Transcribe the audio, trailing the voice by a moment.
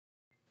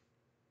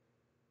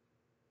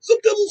Some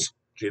devils.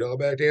 J-Dog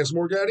back to answer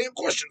more goddamn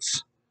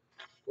questions.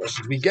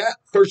 Questions we got.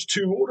 First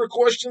two order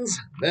questions.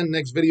 Then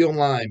next video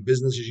online.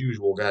 Business as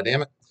usual,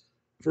 goddammit.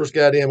 First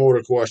goddamn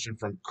order question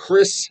from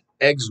Chris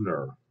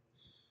Exner.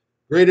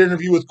 Great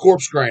interview with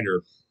Corpse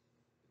Grinder.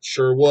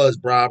 Sure was,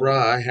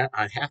 brah.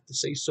 I have to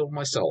say so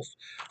myself.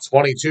 It's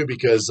funny, too,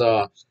 because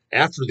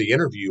after the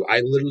interview,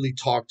 I literally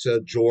talked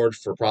to George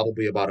for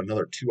probably about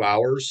another 2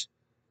 hours.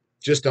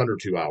 Just under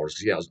 2 hours.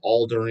 Yeah, it was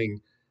all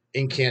during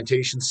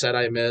Incantation set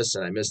I missed,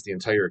 and I missed the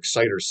entire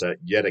Exciter set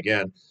yet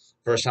again.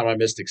 First time I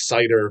missed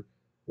Exciter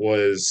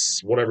was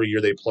whatever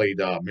year they played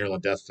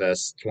Maryland Death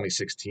Fest,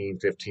 2016,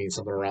 15,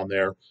 something around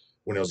there,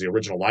 when it was the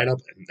original lineup,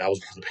 and that was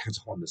one of the bands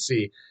I wanted to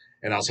see.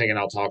 And I was hanging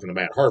out talking to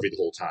Matt Harvey the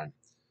whole time.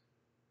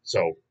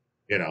 So,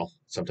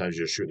 sometimes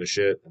you're shooting the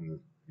shit and you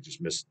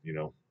just miss,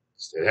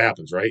 it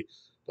happens, right?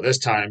 But this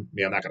time,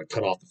 I'm not going to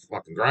cut off the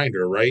fucking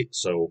grinder, right?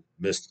 So,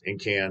 missed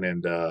Incan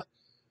and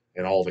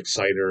all of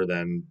Exciter.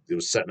 Then it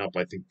was setting up,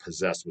 I think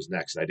Possessed was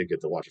next. I did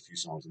get to watch a few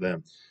songs of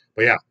them.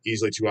 But yeah,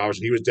 easily 2 hours.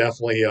 And he was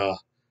definitely,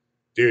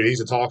 dude,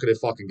 he's a talkative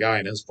fucking guy,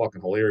 and it's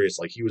fucking hilarious.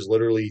 Like, he was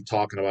literally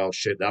talking about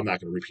shit that I'm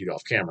not going to repeat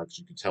off camera because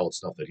you can tell it's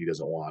stuff that he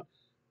doesn't want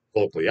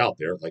locally out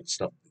there. Like,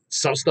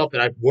 some stuff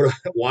that I would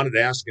have wanted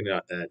to ask in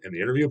the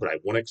interview, but I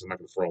wouldn't because I'm not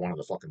going to throw one on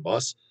the fucking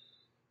bus.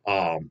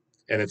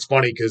 And it's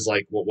funny because,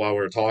 like, while we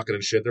were talking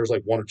and shit, there was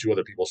like one or two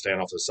other people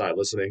standing off to the side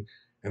listening.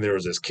 And there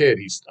was this kid.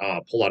 He's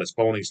pulled out his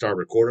phone. And he started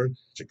recording.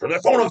 He's like, "Turn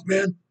that phone off,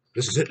 man.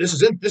 This is it. This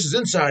is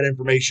inside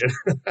information."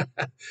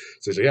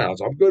 So yeah,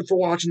 I'm good for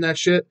watching that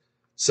shit.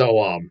 So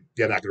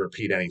yeah, I'm not gonna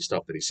repeat any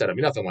stuff that he said. I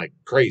mean, nothing like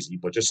crazy,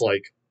 but just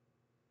like,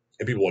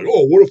 and people are like,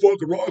 "Oh, what a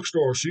fucking rock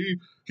star! See,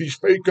 he's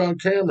fake on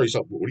camera." He's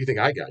like, "What do you think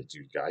I got to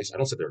do, guys? I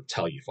don't sit there and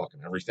tell you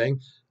fucking everything.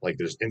 Like,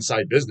 there's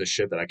inside business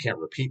shit that I can't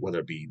repeat, whether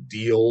it be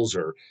deals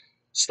or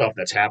stuff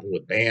that's happened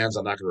with bands.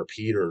 I'm not going to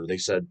repeat, or they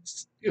said,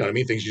 you know what I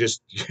mean? Things you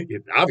just,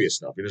 obvious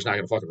stuff. You're just not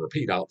going to fucking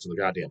repeat out to the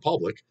goddamn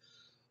public.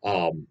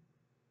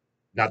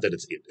 Not that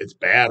it's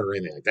bad or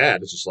anything like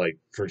that. It's just like,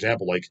 for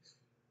example, like,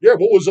 yeah,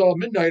 what was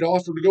Midnight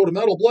offered to go to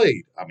Metal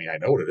Blade? I mean, I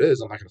know what it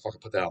is. I'm not going to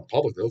fucking put that out in the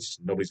public, though. It's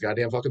nobody's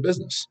goddamn fucking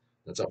business.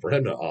 That's up for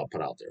him to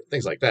put out there.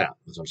 Things like that.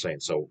 That's what I'm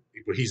saying. So,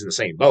 but he's in the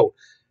same boat.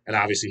 And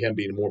obviously, him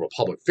being more of a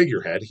public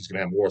figurehead, he's going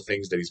to have more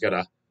things that he's got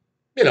to,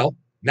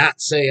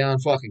 not say on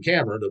fucking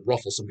camera to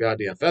ruffle some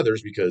goddamn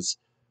feathers because,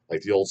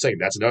 like the old saying,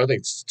 that's another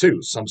thing,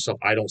 too. Some stuff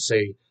I don't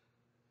say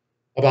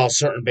about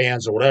certain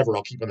bands or whatever,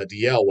 I'll keep on the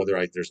DL, whether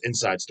there's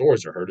inside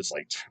stories I heard. It's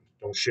like,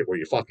 don't shit where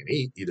you fucking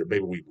eat. Either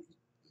maybe it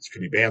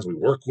could be bands we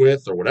work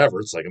with or whatever.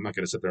 It's like, I'm not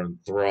going to sit there and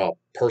throw out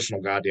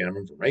personal goddamn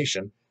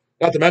information.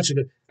 Not to mention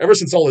that ever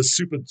since all this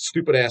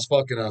stupid ass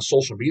fucking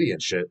social media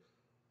and shit,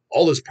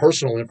 all this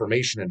personal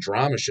information and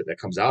drama shit that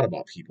comes out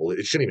about people,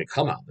 it shouldn't even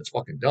come out. It's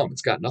fucking dumb.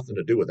 It's got nothing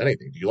to do with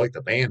anything. Do you like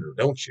the band or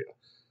don't you?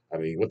 I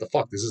mean, what the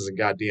fuck? This isn't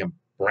goddamn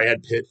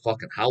Brad Pitt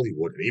fucking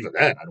Hollywood. And even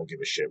then, I don't give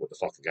a shit what the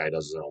fuck the guy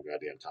does his own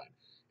goddamn time.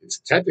 It's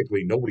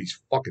technically nobody's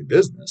fucking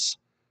business.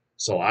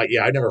 So I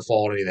never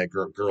followed any of that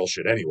girl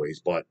shit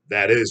anyways, but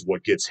that is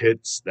what gets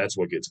hits. That's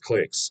what gets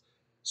clicks.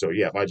 So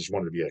yeah, if I just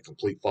wanted to be a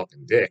complete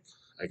fucking dick,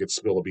 I could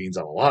spill the beans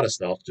on a lot of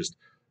stuff, just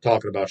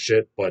talking about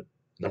shit. But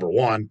number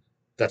one,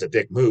 that's a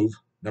dick move.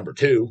 Number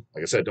two,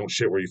 like I said, don't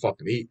shit where you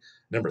fucking eat.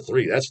 Number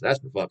three, that's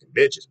for fucking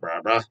bitches,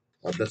 brah.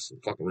 That's the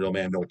fucking real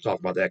man. Don't talk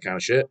about that kind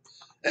of shit.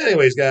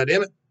 Anyways,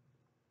 goddamn it.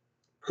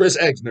 Chris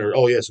Exner.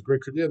 Oh, yeah, so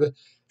great. Yeah, if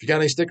you got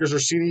any stickers or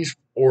CDs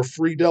or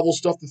free devil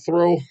stuff to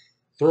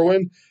throw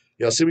in,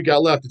 yeah, see we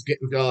got left. It's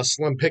getting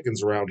slim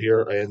pickings around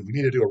here, and we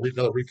need to do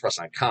another repress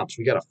on comps.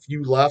 We got a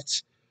few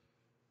left,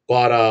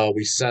 but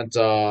we sent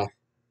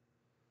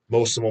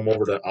most of them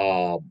over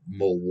to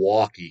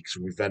Milwaukee because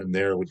we've been in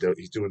there.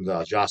 He's doing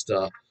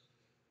Josta.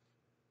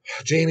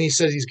 Jamie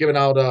says he's giving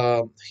out.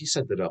 He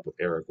sent it up with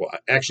Eric. Well,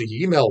 actually,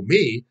 he emailed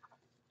me,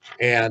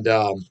 and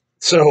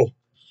so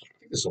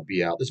this will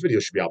be out. This video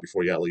should be out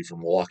before you leave from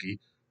Milwaukee.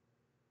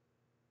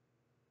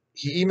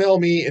 He emailed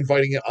me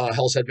inviting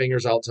Hell's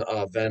Headbangers out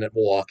to Ven at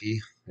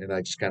Milwaukee, and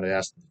I just kind of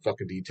asked the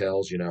fucking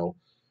details,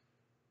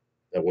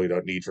 that we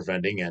don't need for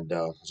vending. And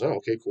I was like, oh,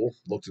 okay, cool.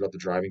 Looked it up, the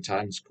driving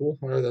time. It's cool.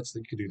 All right,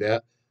 you could do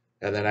that.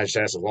 And then I just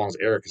asked as long as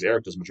Eric, because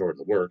Eric does the majority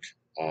of the work.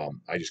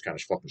 I just kind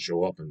of fucking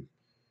show up and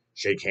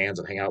shake hands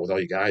and hang out with all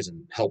you guys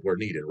and help where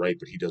needed, right?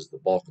 But he does the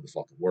bulk of the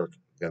fucking work.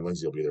 Then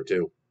Lindsay will be there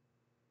too.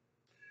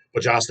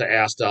 But Josta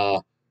asked,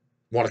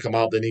 want to come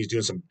out? Then he's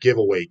doing some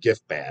giveaway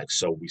gift bags.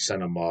 So we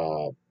sent him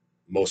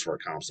most of our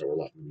comps that were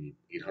left, maybe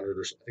 800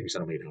 or something. I think we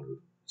sent him 800,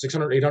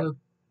 600, 800,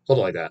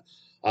 something like that.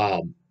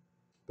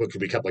 But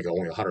we kept like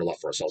only 100 left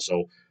for ourselves.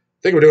 So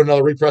I think we're doing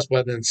another repress,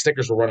 but then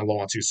stickers we're running low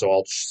on too. So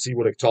I'll see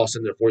what I toss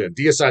in there for you.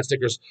 Deicide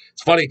stickers.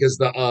 It's funny because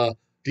the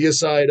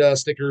Deicide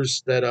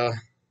stickers that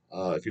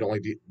if you don't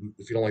like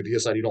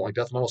Deicide, you don't like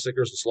death metal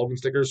stickers, the slogan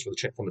stickers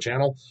from the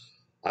channel.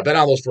 I've been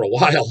on those for a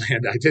while,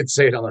 and I did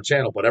say it on the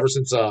channel, but ever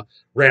since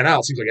ran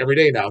out, it seems like every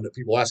day now that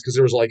people ask, because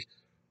there was like,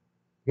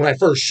 when I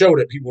first showed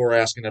it, people were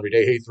asking every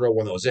day, hey, throw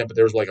one of those in, but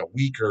there was like a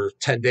week or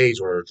 10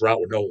 days where a drought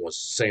where no one was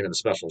saying in the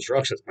special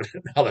instructions. But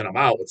now that I'm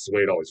out, it's the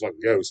way it always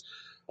fucking goes.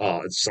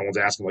 Someone's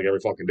asking like every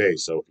fucking day.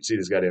 So if you see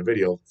this goddamn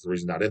video, the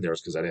reason not in there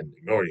is because I didn't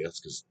ignore you.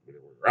 It's because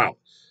we're out.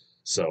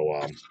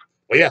 So,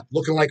 but yeah,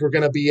 looking like we're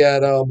going to be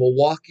at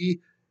Milwaukee.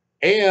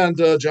 And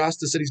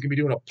Josta said he's going to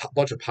be doing a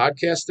bunch of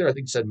podcasts there. I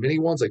think he said mini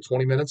ones, like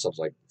 20 minutes. I was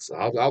like,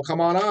 I'll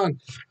come on.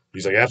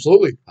 He's like,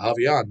 absolutely, I'll have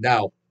you on.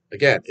 Now,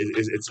 again,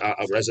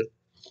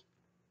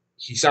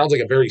 he sounds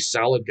like a very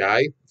solid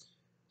guy.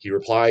 He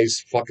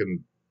replies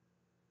fucking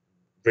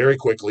very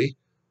quickly.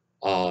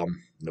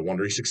 No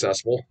wonder he's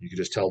successful. You can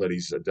just tell that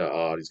he's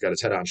got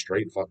his head on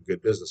straight and fucking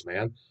good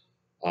businessman.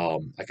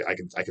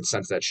 I can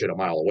sense that shit a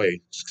mile away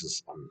just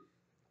because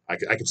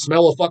I can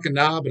smell a fucking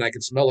knob and I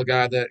can smell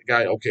that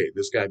guy. Okay,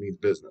 this guy means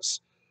business.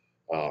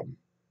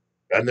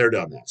 Been there,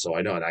 done that. So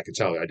I know, and I can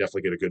tell. I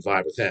definitely get a good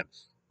vibe with him.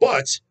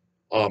 But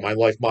my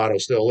life motto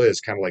still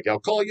is kind of like, I'll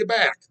call you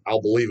back.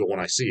 I'll believe it when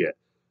I see it.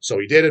 So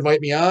he did invite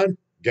me on.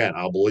 Again,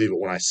 I'll believe it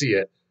when I see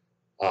it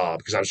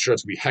because I'm sure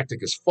it's gonna be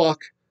hectic as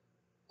fuck.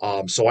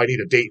 So I need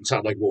a date and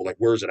time. Like, well, like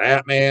where's it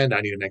at, man?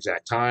 I need an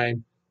exact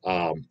time.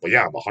 But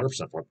yeah, I'm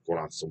 100% going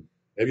on. So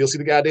maybe you'll see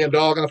the goddamn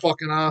dog on the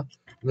fucking on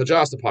the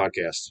Josta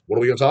podcast. What are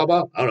we gonna talk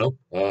about? I don't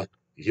know.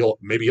 He'll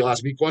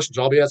ask me questions.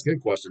 I'll be asking him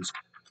questions.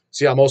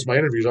 See how most of my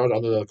interviews are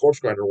on the corpse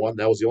grinder one.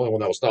 That was the only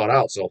one that was thought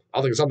out. So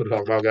I'll think of something to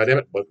talk about. Goddamn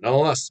it! But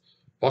nonetheless,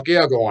 fuck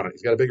yeah, I'll go on it.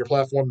 He's got a bigger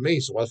platform than me.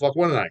 So why the fuck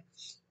wouldn't I?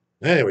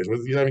 Anyways, you're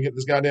not even getting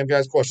this goddamn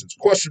guy's questions.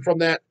 Question from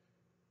that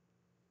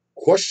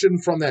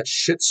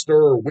shit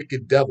stirrer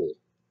wicked devil.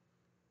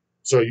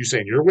 So are you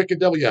saying you're a Wicked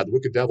Devil? Yeah, the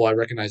Wicked Devil, I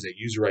recognize that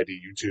user ID,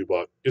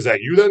 YouTube. Is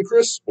that you then,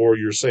 Chris? Or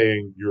you're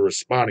saying you're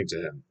responding to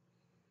him?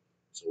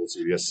 So let's see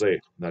what he has to say.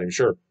 Not even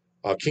sure.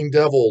 King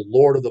Devil,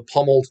 Lord of the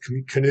Pummeled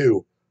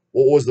Canoe.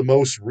 What was the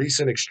most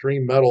recent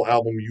extreme metal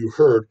album you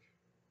heard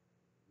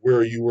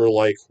where you were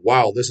like,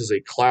 wow, this is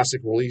a classic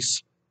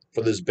release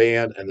for this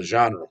band and the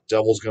genre?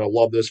 Devil's going to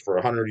love this for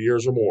 100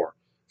 years or more.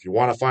 If you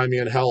want to find me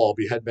in hell, I'll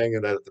be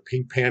headbanging that at the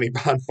Pink Panty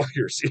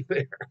Bonfire. See you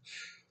there.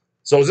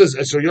 So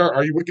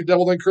are you Wicked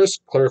Devil then, Chris?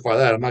 Clarify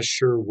that. I'm not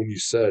sure when you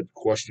said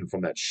question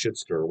from that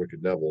shitster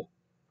Wicked Devil.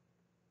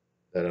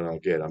 That I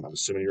don't get. I'm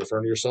assuming you're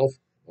referring to yourself.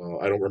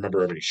 I don't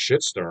remember any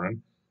shit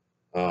stirring.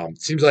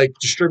 Seems like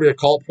distributed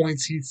call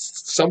points. He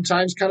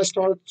sometimes kind of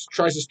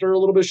tries to stir a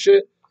little bit of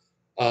shit.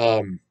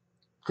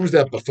 Who's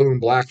that buffoon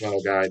black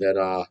metal guy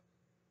that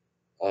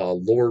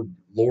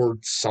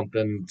Lord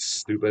something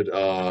stupid?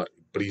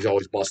 But he's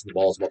always busting the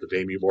balls about the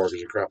Damien Borgers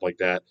and crap like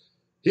that.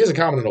 He hasn't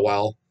commented in a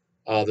while.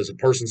 There's a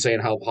person saying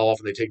how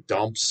often they take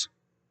dumps.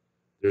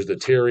 There's the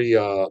Terry,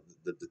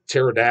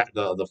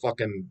 the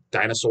fucking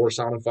dinosaur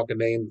sounding fucking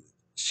name.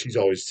 She's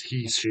always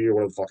she or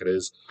whatever the fuck it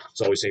is.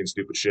 It's always saying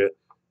stupid shit.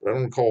 But I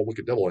don't call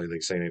Wicked Devil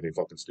saying anything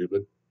fucking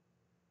stupid.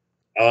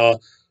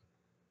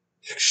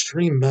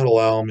 Extreme metal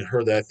album. I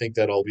heard that. I think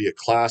that'll be a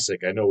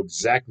classic. I know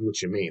exactly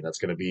what you mean. That's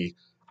gonna be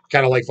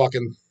kind of like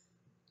fucking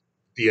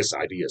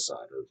DSI,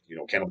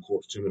 or Cannibal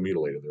Corpse, Tomb and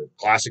Mutilated. They're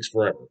classics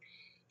forever.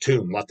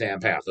 Tomb, Left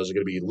Hand Path. Those are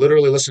going to be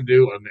literally listened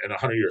to in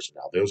 100 years from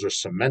now. Those are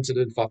cemented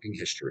in fucking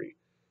history.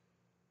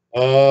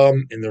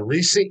 In the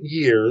recent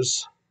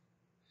years,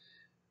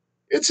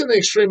 it's in the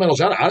extreme metal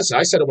genre. Honestly,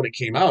 I said it when it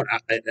came out.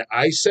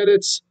 I said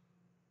it's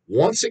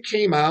once it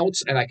came out,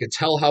 and I could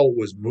tell how it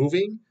was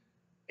moving,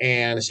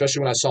 and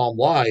especially when I saw him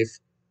live,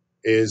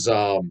 is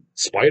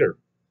Spider.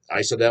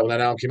 I said that when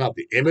that album came out.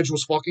 The image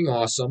was fucking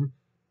awesome.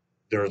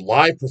 Their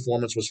live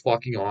performance was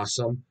fucking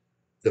awesome.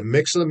 The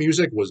mix of the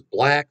music was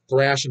black,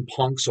 thrash, and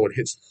punk, so it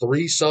hits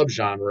 3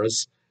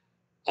 subgenres.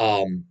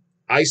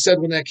 I said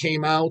when that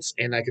came out,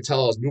 and I could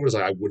tell I was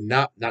moving, I would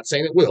not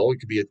saying it will, it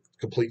could be a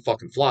complete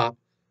fucking flop,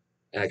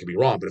 and I could be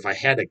wrong, but if I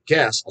had to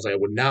guess, I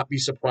would not be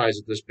surprised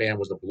if this band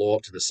was to blow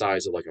up to the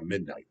size of like a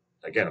Midnight.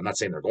 Again, I'm not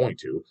saying they're going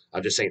to.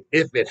 I'm just saying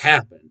if it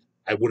happened,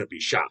 I wouldn't be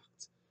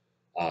shocked.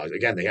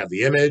 Again, they have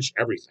the image,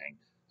 everything.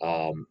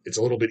 It's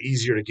a little bit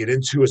easier to get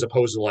into as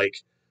opposed to like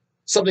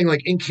something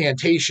like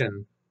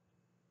Incantation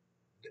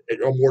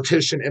or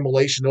Mortician,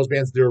 Immolation, those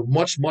bands, they're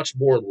much, much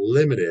more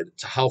limited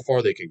to how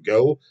far they can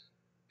go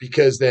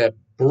because that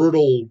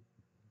brutal,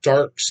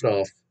 dark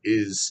stuff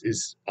is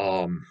it's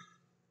only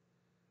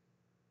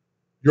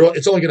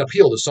going to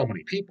appeal to so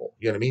many people.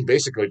 You know what I mean?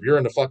 Basically, if you're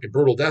into fucking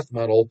brutal death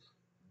metal,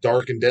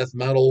 dark and death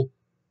metal,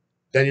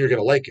 then you're going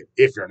to like it.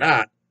 If you're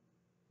not,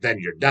 then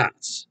you're not.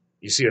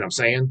 You see what I'm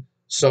saying?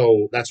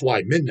 So that's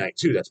why Midnight,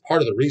 too. That's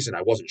part of the reason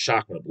I wasn't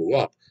shocked when it blew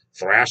up.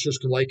 Thrashers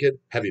can like it.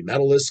 Heavy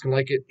metalists can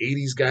like it.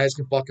 80s guys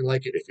can fucking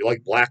like it. If you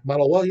like black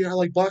metal, well, yeah, I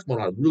like black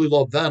metal. I really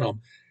love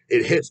Venom.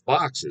 It hits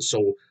boxes.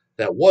 So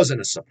that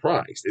wasn't a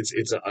surprise.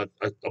 It's a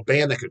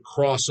band that could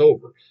cross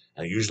over.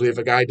 And usually if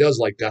a guy does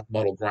like death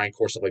metal,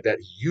 grindcore, stuff like that,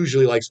 he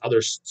usually likes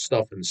other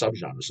stuff in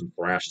subgenres, some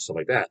thrash and stuff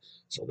like that.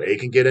 So they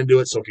can get into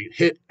it. So it can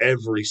hit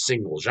every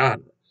single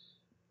genre.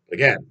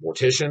 Again,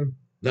 Mortician,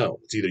 no.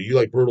 It's either you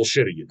like brutal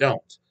shit or you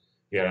don't.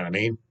 You know what I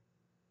mean?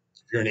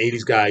 If you're an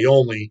 80s guy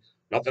only,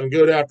 nothing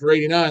good after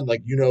 89,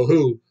 like you know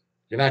who,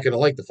 you're not going to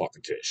like the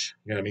fucking Tish.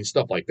 You know what I mean?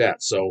 Stuff like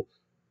that. So,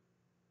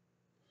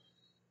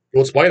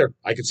 Gold Spider,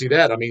 I can see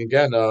that. I mean,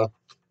 again,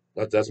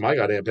 that's my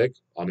goddamn pick.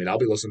 I mean, I'll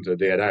be listening to The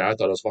Day I Die. I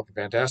thought it was fucking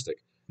fantastic.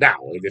 Now,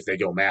 if they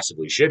go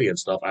massively shitty and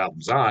stuff,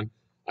 albums on,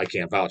 I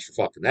can't vouch for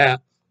fucking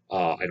that.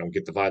 I don't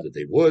get the vibe that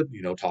they would,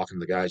 talking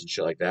to the guys and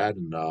shit like that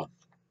and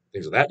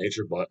things of that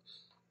nature. But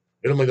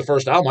minimally, the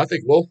first album, I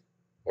think will,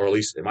 or at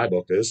least in my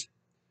book, is.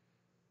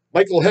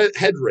 Michael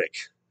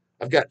Hedrick.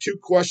 I've got 2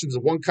 questions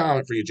and 1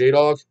 comment for you,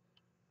 J-Dog.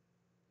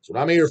 That's what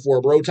I'm here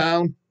for, Bro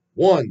Town.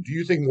 1, do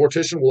you think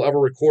Mortician will ever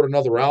record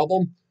another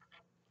album?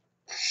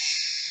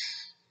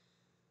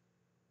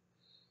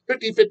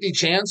 50-50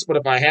 chance, but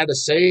if I had to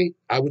say,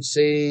 I would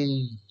say,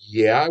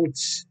 yeah, I would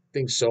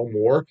think so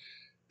more,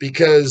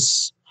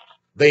 because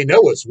they know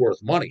it's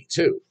worth money,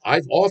 too.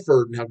 I've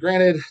offered, now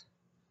granted,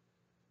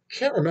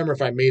 can't remember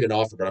if I made an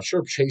offer, but I'm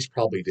sure Chase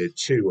probably did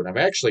too, and I've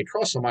actually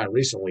crossed my mind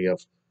recently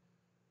of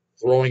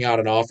throwing out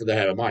an offer that I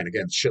have in mind.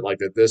 Again, shit like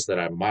this that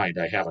I have in mind,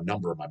 I have a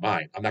number in my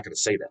mind. I'm not going to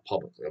say that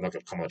publicly. I'm not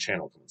going to come on the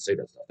channel and come and say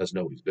that stuff. That's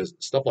nobody's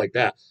business. Stuff like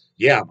that.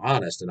 Yeah, I'm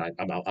honest, and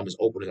I'm as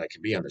open as I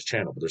can be on this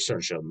channel, but there's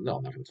certain shit, no,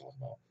 I'm not going to talk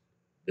about.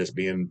 This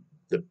being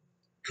the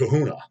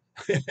kahuna,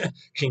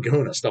 King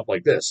Kahuna, stuff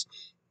like this.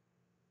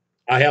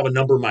 I have a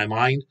number in my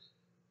mind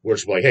where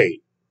it's like,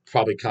 hey,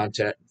 probably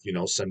contact,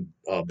 send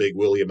Big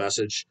Willie a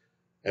message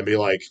and be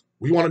like,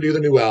 we want to do the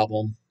new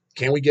album.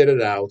 Can we get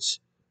it out?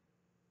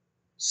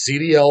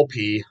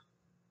 CDLP,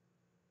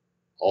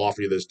 I'll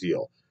offer you this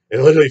deal.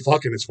 And literally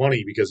fucking, it's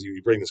funny because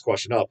you bring this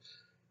question up.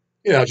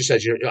 Just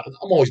as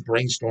I'm always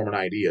brainstorming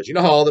ideas. You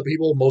know how other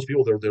people, most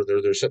people,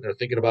 they're sitting there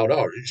thinking about,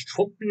 oh, is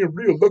Trump being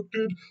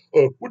reelected?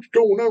 What's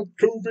going on?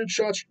 COVID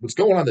shots. What's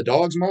going on in the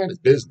dog's mind is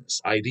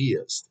business,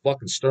 ideas,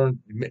 fucking stern,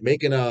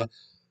 making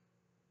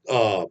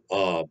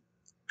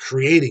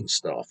creating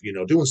stuff.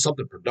 Doing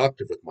something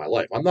productive with my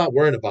life. I'm not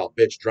worrying about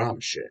bitch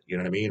drama shit. You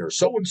know what I mean? Or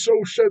so and so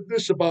said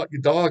this about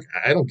your dog.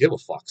 I don't give a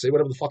fuck. Say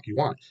whatever the fuck you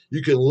want.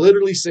 You can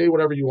literally say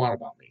whatever you want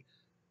about me.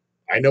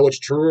 I know it's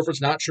true if it's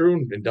not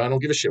true, and I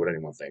don't give a shit what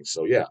anyone thinks.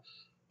 So, yeah.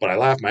 But I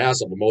laugh my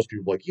ass off when most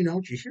people are like,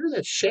 did you hear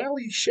that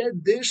Shally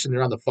shed this? And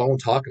they're on the phone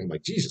talking. I'm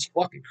like, Jesus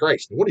fucking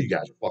Christ. And one of you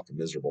guys are fucking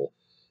miserable.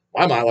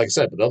 My mind, like I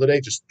said, but the other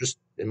day, just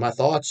in my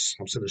thoughts,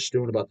 I'm sitting there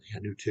stewing about the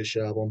new Tish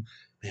album.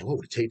 Man, what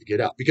would it take to get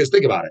out? Because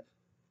think about it.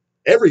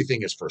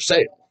 Everything is for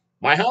sale.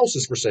 My house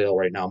is for sale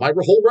right now. My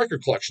whole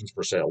record collection's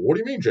for sale. What do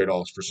you mean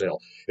J-Dog's for sale?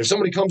 If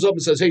somebody comes up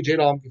and says, hey,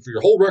 J-Dog, for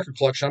your whole record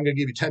collection, I'm going to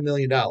give you $10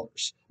 million. Am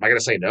I going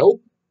to say no?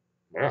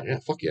 Well, yeah,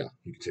 fuck yeah.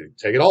 You can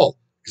take it all.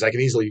 Because I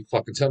can easily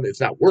fucking tell me it's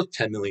not worth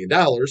 $10 million,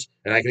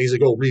 and I can easily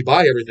go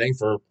rebuy everything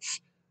for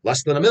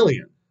less than $1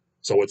 million.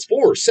 So it's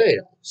for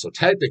sale. So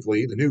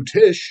technically, the new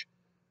Tish,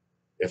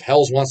 if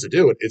Hells wants to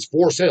do it, it's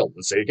for sale.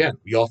 Let's say again,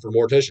 we offer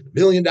Mortician $1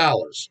 million.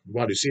 We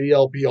want to do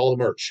CDLP, all the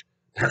merch.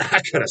 They're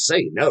not going to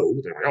say no.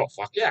 They're like, oh,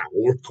 fuck yeah,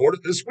 we'll record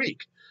it this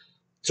week.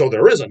 So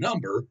there is a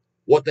number.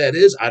 What that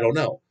is, I don't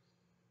know.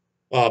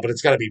 But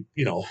it's got to be,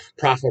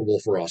 profitable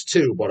for us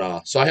too.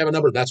 But so I have a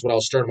number. That's what I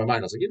was starting in my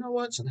mind. I was like, you know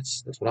what? So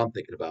that's what I'm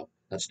thinking about.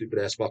 That stupid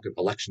ass fucking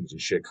elections and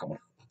shit coming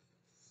up.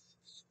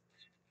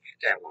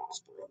 Get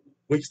lost, bro.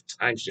 Waste of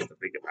time shit to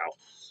think about.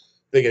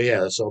 Thinking,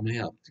 yeah. So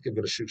man, I think I'm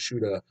gonna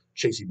shoot a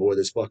Chasey boy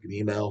this fucking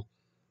email.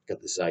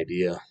 Got this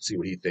idea. See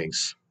what he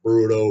thinks.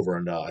 Brew it over,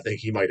 and I think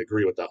he might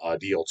agree with the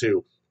deal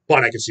too.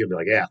 But I can see him be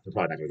like, yeah, they're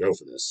probably not gonna go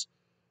for this.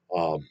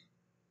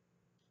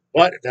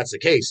 But if that's the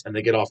case and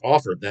they get off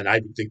offer, then I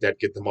would think that'd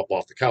get them up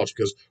off the couch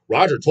because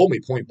Roger told me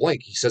point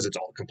blank. He says it's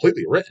all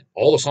completely written.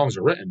 All the songs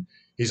are written.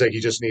 He's like, he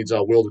just needs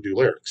Will to do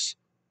lyrics.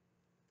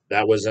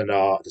 That was in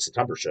the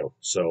September show.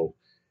 So,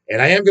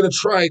 and I am going to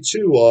try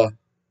to.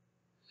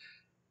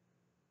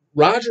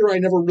 Roger, I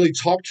never really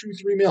talked to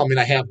through email. I mean,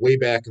 I have way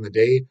back in the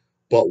day,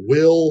 but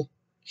Will,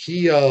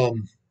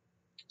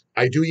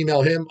 I do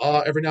email him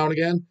every now and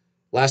again.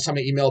 Last time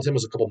I emailed him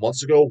was a couple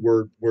months ago.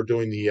 We're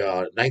doing the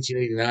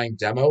 1989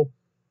 demo,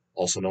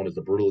 also known as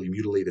the brutally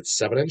mutilated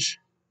 7-inch,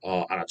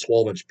 on a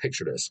 12-inch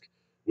picture disc.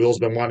 Will's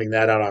been wanting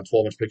that out on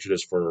 12-inch picture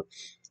disc for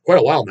quite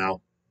a while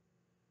now.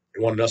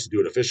 He wanted us to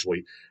do it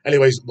officially.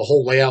 Anyways, the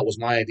whole layout was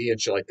my idea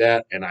and shit like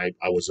that, and I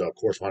was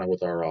corresponding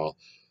with our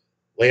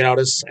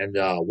layoutist and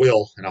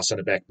Will, and I'll send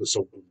it back.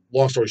 So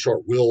long story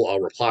short, Will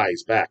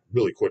replies back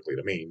really quickly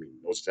to me. He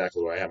knows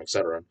exactly where I am,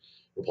 etc. And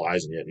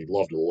replies, and he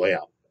loved the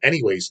layout.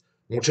 Anyways,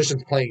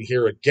 Mortician's playing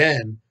here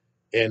again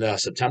in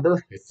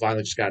September. It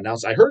finally just got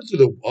announced. I heard through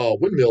the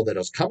windmill that it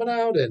was coming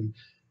out, and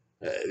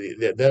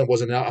then it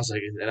wasn't out. I was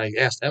like, and I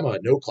asked Emma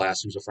at No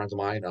Class, who's a friend of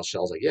mine. I was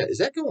like, yeah, is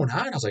that going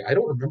on? I was like, I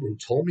don't remember who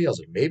told me. I was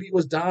like, maybe it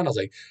was Don. I was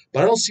like,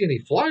 but I don't see any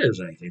flyers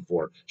or anything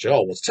for it. She said,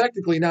 oh, well, it's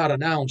technically not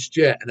announced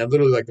yet. And then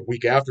literally like the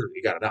week after,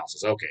 it got announced. I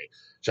was like, okay.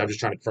 So I'm just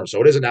trying to confirm.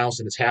 So it is announced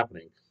and it's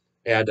happening.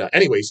 And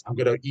anyways, I'm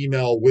going to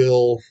email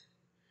Will.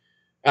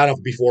 I don't know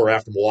if before or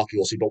after Milwaukee,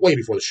 we'll see, but way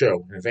before the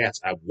show in advance.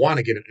 I want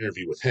to get an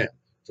interview with him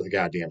for the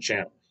goddamn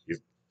channel.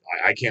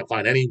 I can't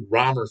find any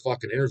Romer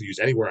fucking interviews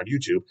anywhere on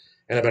YouTube,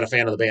 and I've been a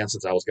fan of the band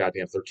since I was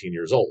goddamn 13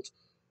 years old.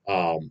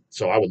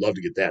 So I would love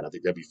to get that. I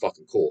think that'd be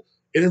fucking cool.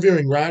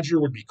 Interviewing Roger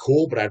would be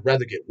cool, but I'd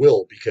rather get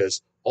Will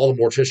because all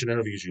the Mortician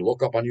interviews you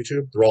look up on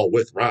YouTube, they're all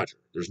with Roger.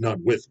 There's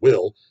none with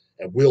Will,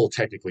 and Will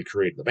technically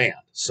created the band.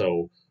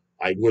 So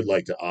I would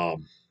like to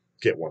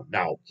get one.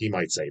 Now, he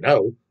might say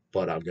no,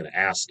 but I'm gonna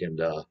ask and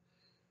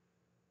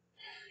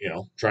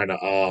trying to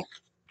talk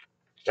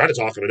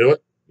him into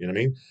it. You know what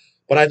I mean?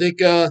 But I think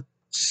to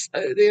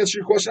answer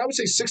your question, I would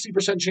say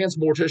 60% chance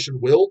Mortician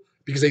will,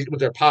 because with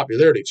their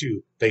popularity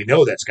too, they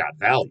know that's got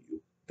value.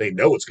 They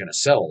know it's going to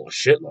sell a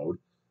shitload.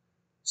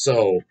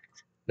 So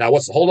now,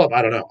 what's the holdup?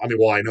 I don't know. I mean,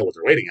 well, I know what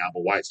they're waiting on,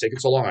 but why it's taking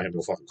so long, I have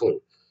no fucking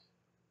clue.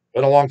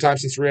 Been a long time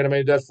since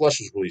Reanimated Dead Flesh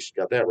was released.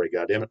 You got that right,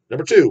 goddammit.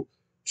 Number 2,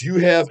 do you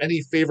have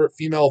any favorite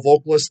female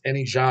vocalists,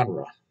 any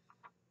genre?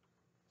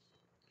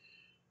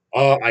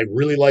 I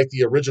really like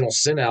the original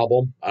Sin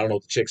album. I don't know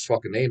what the chick's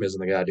fucking name is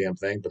in the goddamn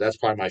thing, but that's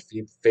probably my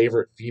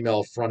favorite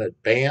female fronted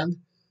band.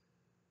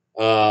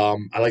 I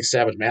like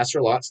Savage Master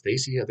a lot.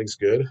 Stacy, I think's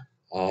good.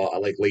 I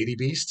like Lady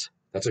Beast.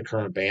 That's a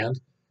current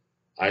band.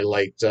 I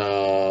liked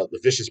the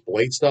Vicious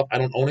Blade stuff. I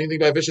don't own anything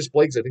by Vicious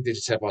Blades. I think they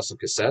just have some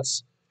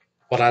cassettes,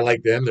 but I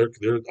like them. They're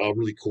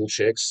really cool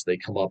chicks. They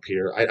come up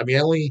here. I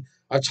mean,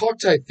 I've talked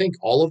to I think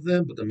all of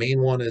them, but the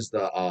main one is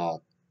the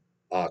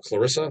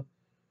Clarissa.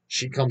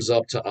 She comes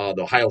up to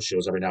the Ohio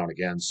shows every now and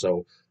again.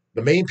 So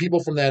the main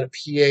people from that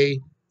PA,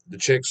 the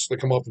chicks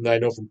that come up and that I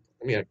know from,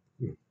 I mean, I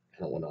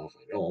don't know if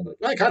I know them,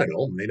 but I kind of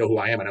know them. They know who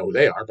I am. I know who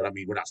they are. But I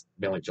mean, we're not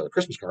mailing each other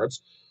Christmas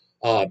cards.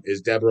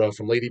 Is Deborah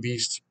from Lady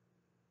Beast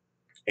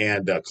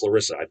and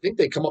Clarissa. I think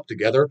they come up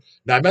together.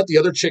 Now, I met the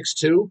other chicks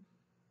too,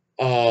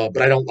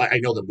 but I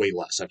know them way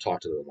less. I've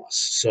talked to them less.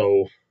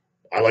 So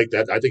I like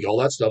that. I think all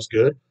that stuff's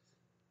good.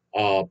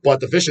 But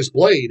the Vicious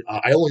Blade,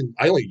 I only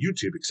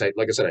YouTube because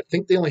like I said, I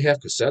think they only have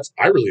cassettes.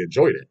 I really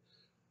enjoyed it.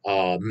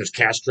 And there's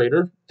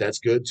Castrator, that's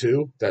good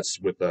too. That's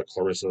with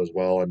Clarissa as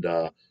well, and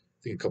I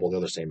think a couple of the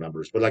other same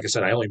members. But like I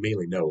said, I only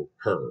mainly know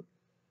her.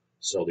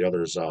 So the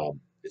others,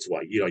 it's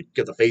what you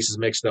get the faces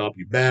mixed up.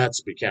 You met,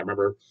 but you can't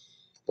remember.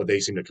 But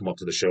they seem to come up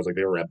to the shows like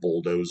they were at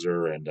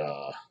Bulldozer, and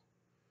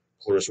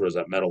Clarissa was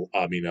at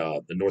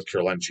the North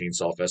Carolina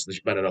Chainsaw Fest. And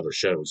she's been at other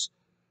shows.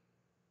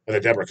 And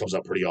then Deborah comes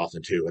up pretty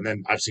often too. And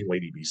then I've seen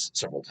Lady Beast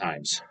several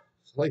times.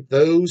 I like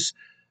those.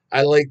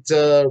 I liked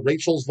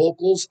Rachel's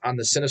vocals on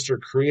the Sinister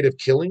Creative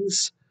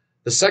Killings.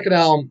 The second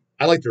album,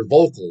 I liked their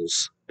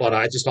vocals, but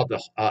I just thought the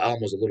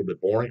album was a little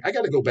bit boring. I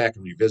got to go back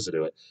and revisit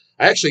it.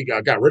 I actually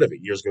got rid of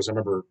it years ago, so I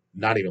remember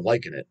not even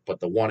liking it. But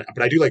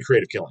I do like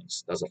Creative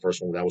Killings. That was the first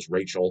one. That was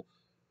Rachel.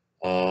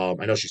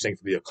 I know she sang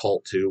for the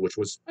Occult too, I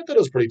thought it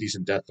was pretty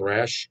decent death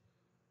thrash.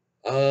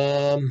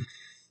 Who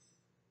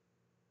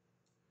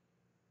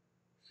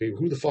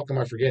the fuck am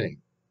I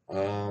forgetting?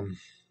 And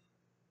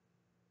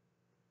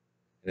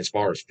as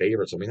far as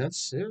favorites, I mean,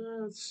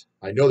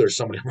 I know there's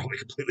somebody I'm probably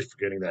completely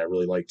forgetting that I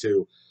really like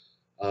too.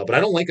 But I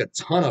don't like a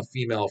ton of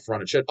female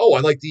fronted shit. Oh, I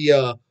like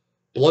the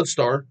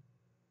Bloodstar.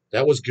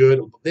 That was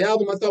good. The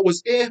album I thought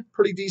was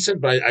pretty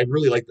decent, but I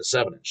really like the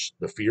 7-inch,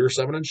 the Fear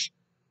 7-inch.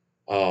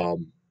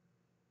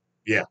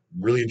 Yeah,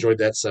 really enjoyed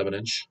that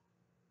 7-inch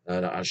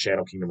on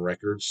Shadow Kingdom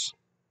Records.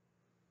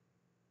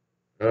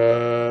 What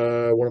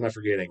am I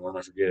forgetting?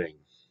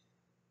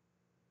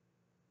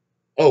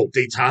 Oh,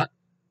 Detente.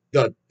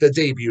 The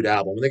debut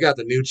album. When they got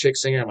the new chick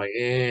singer, I'm like,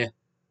 I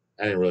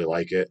didn't really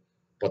like it.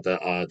 But the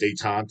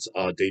Detente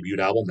debut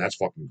album, that's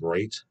fucking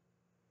great.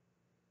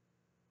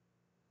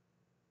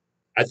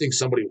 I think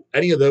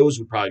any of those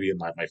would probably be in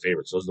my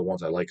favorites. Those are the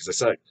ones I like.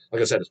 Because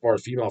like I said, as far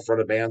as female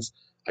fronted bands,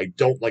 I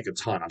don't like a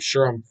ton. I'm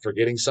sure I'm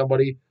forgetting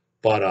somebody,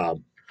 but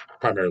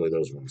primarily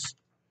those ones.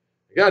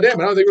 God damn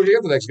it, I don't think we're going to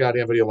get the next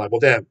goddamn video live. Well,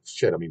 damn,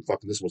 shit, I mean,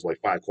 fucking this was like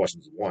 5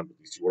 questions in one,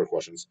 these 2 order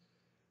questions.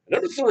 And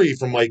number 3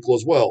 from Michael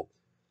as well.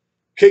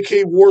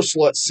 KK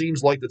Warslut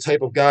seems like the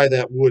type of guy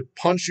that would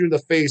punch you in the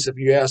face if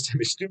you asked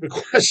him a stupid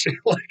question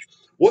like,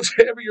 what's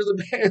heavier than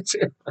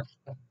Pantera?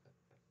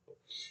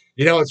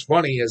 What's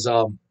funny is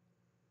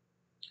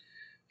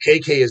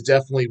KK is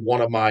definitely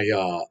one of my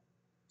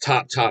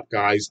top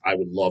guys I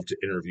would love to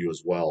interview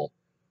as well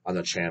on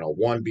the channel.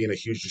 1, being a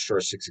huge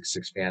Destroyer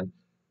 666 fan.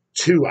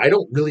 2, I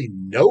don't really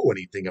know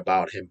anything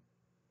about him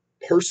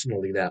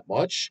personally that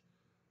much,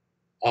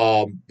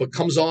 but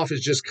comes off as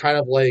just kind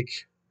of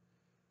like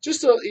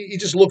he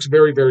just looks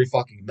very, very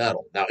fucking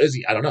metal. Now, is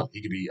he? I don't know.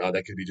 He could be.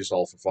 That could be just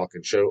all for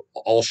fucking show,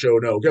 all show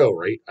no go,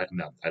 right? I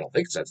don't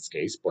think that's the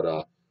case,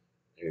 but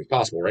it's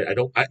possible, right?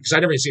 Because I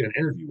never even seen an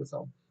interview with him.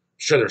 I'm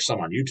sure there's some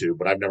on YouTube,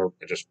 but I've never.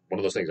 Just one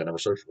of those things I never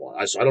searched for.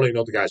 So I don't even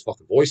know what the guy's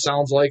fucking voice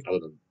sounds like, other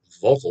than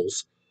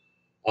vocals.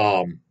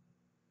 Don't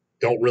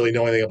really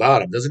know anything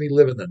about him. Doesn't he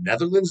live in the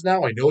Netherlands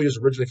now? I know he was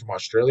originally from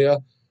Australia,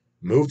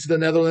 moved to the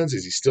Netherlands.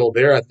 Is he still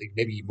there? I think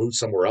maybe he moved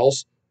somewhere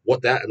else.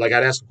 I'd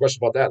ask a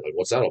question about that. Like,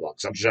 what's that all about?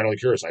 Because I'm generally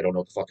curious. I don't know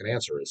what the fucking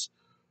answer is.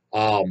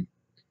 I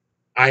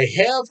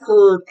have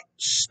heard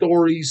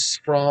stories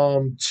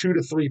from 2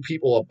 to 3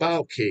 people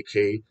about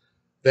KK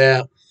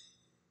that,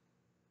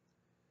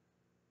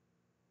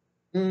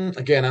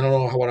 again, I don't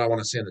know what I want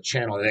to say on the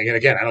channel. And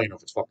again, I don't even know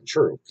if it's fucking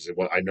true because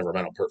I never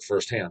met him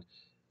firsthand.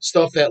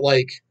 Stuff that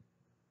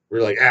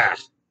we're like,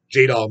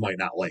 J-Dog might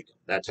not like him.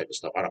 That type of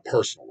stuff on a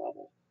personal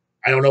level.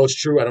 I don't know it's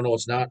true. I don't know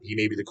it's not. He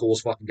may be the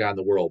coolest fucking guy in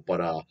the world,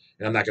 but and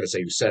I'm not going to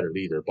say who said it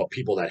either. But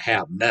people that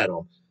have met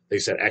him, they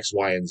said X,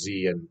 Y, and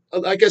Z. And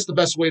I guess the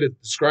best way to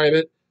describe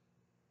it,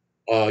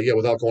 Yeah,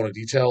 without going into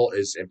detail,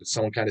 and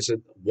someone kind of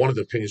said one of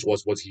the opinions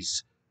was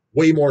he's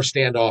way more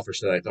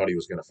standoffish than I thought he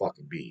was going to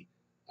fucking be.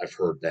 I've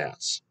heard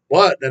that.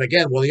 But then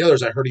again, one of the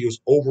others I heard he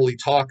was overly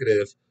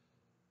talkative,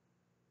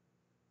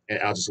 and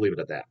I'll just leave it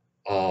at that.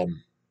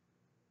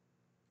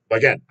 But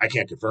again, I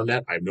can't confirm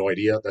that. I have no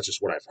idea. That's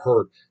just what I've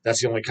heard.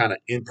 That's the only kind of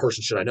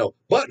in-person shit I know.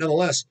 But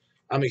nonetheless,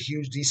 I'm a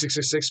huge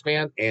D666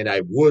 fan, and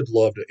I would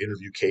love to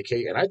interview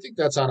KK. And I think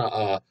that's on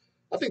a,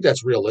 I think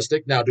that's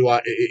realistic. Now,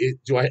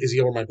 is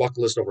he on my bucket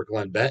list over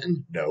Glenn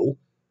Benton? No,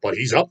 but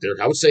he's up there.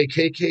 I would say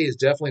KK is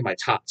definitely my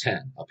top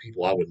 10 of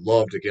people I would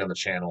love to get on the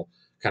channel.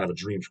 Kind of a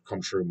dream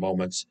come true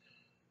moments.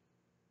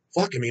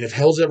 Fuck, I mean, if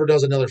Hells ever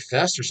does another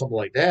fest or something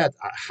like that,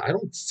 I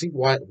don't see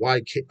why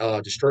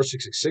Destroyer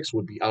 666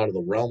 would be out of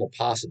the realm of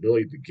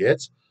possibility to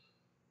get.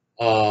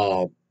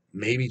 Uh,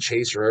 Maybe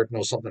Chase or Eric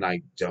knows something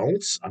I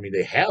don't. I mean,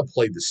 they have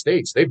played the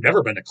States. They've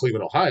never been to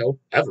Cleveland, Ohio,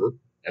 ever.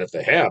 And if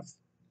they have,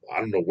 I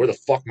don't know where the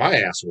fuck my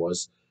ass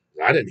was.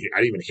 I didn't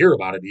even hear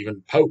about it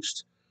even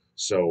post.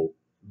 So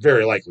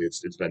very likely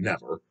it's been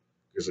never.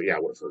 Because yeah, I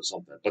would have heard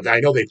something. But I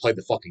know they played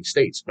the fucking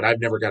States, but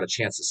I've never got a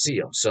chance to see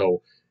them.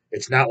 So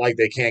it's not like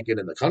they can't get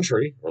in the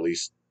country, or at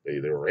least they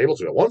were able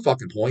to at one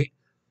fucking point.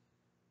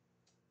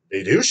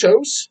 They do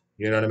shows.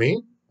 You know what I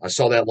mean? I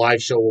saw that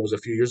live show, what was a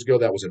few years ago,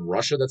 that was in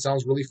Russia. That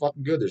sounds really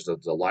fucking good. There's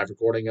the live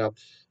recording of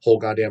whole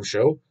goddamn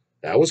show.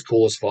 That was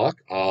cool as fuck.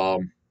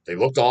 They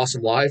looked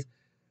awesome live.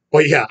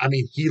 But yeah, I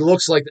mean, he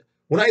looks like,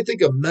 when I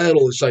think of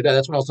metal, it's like that.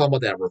 That's when I was talking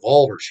about that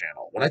Revolver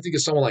channel. When I think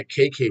of someone like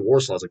KK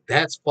Warslut, I was like,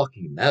 that's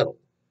fucking metal.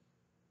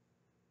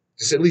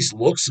 Just at least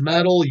looks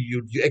metal.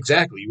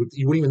 Exactly.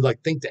 You wouldn't even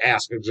like think to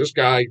ask. Is this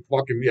guy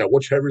fucking, yeah,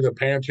 what's heavier than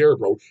Pantera,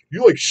 bro?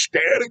 You like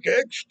Static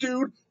X,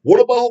 dude?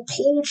 What about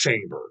Cold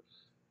Chamber?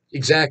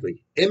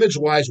 Exactly. Image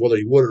wise, whether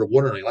he would or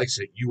wouldn't, or he likes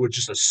it, you would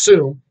just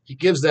assume he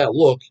gives that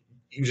look,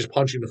 you just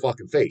punch him in the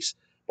fucking face.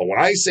 But when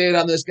I say it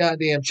on this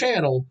goddamn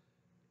channel,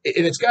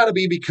 and it's got to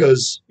be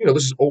because,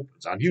 this is open.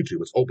 It's on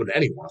YouTube. It's open to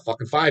anyone. A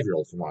fucking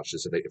 5-year-old can watch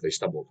this if they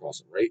stumble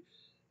across it, right?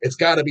 It's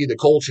got to be the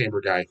Cold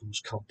Chamber guy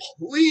who's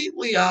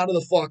completely out of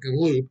the fucking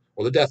loop,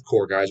 or the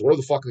Deathcore guys,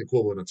 whatever the fucking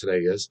equivalent of today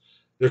is.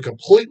 They're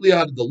completely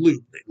out of the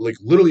loop, like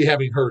literally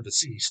having heard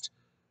deceased.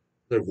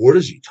 Like, what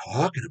is he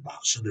talking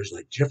about? So there's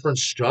like different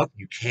stuff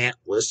you can't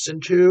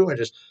listen to, and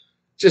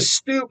just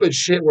stupid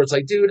shit where it's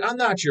like, dude, I'm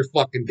not your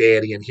fucking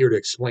daddy and here to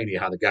explain to you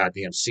how the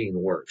goddamn scene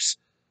works.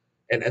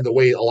 And the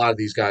way a lot of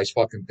these guys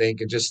fucking think,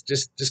 and just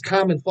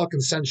common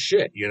fucking sense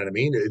shit. You know what I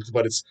mean?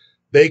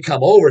 They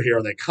come over here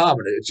and they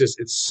comment.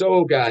 It's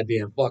so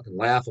goddamn fucking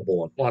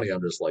laughable and funny.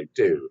 I'm just like,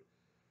 dude.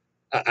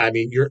 I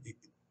mean,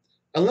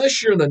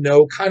 unless you're in the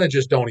know, kind of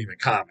just don't even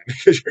comment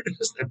because you're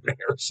just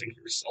embarrassing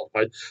yourself.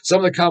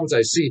 Some of the comments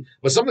I see,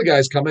 but some of the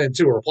guys come in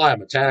too and reply,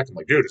 I'm attacked. I'm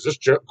like, dude, is this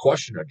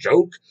question a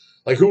joke?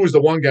 Like, who was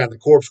the one guy in the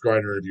Corpse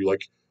Grinder interview?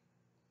 Like,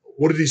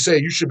 what did he say?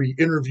 You should be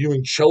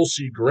interviewing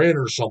Chelsea Grin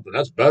or something.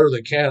 That's better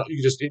than Cat.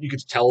 You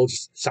could tell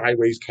his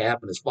sideways cap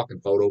and his fucking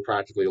photo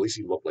practically. At least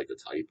he looked like the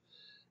type.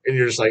 And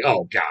you're just like,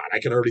 oh God, I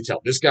can already tell.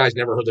 This guy's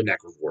never heard the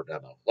Necrovore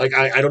demo. Like,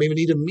 I don't even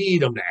need to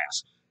meet him to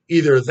ask.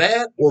 Either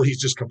that or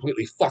he's just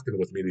completely fucking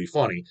with me to be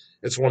funny.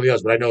 It's one of the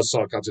others. But I know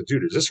someone comes and,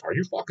 dude, are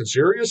you fucking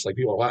serious? Like,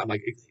 people are, I'm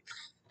like,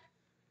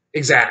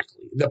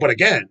 exactly. But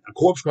again, a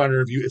Corpse Grinder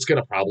interview, it's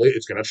gonna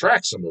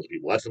attract some of those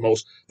people.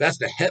 That's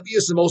the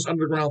heaviest and most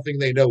underground thing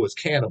they know is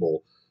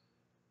Cannibal.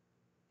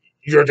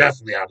 You're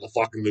definitely out of the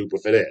fucking loop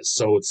if it is.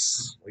 So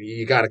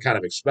you got to kind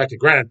of expect it.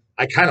 Granted,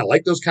 I kind of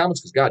like those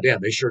comments because goddamn,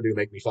 they sure do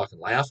make me fucking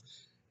laugh.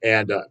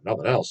 And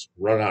nothing else,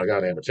 running out of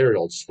goddamn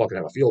material, just fucking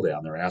have a field day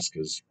on their ass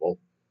because, well,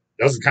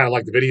 it doesn't kind of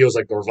like the videos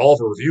like the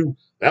Revolver review.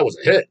 That was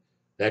a hit.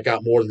 That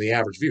got more than the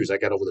average views. That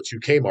got over the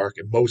 2K mark,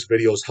 and most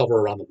videos hover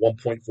around the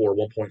 1.4,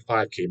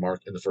 1.5K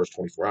mark in the first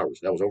 24 hours.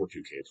 That was over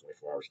 2K in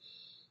 24 hours.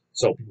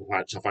 So people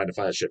find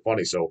that shit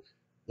funny. So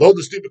load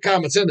the stupid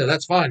comments in there.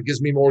 That's fine. It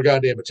gives me more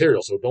goddamn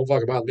material. So don't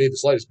fuck about me the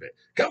slightest bit.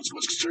 Comments,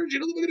 what's concerns you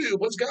know what to do.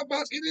 Once God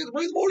bots get in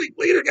the morning.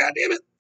 Later, goddamn it.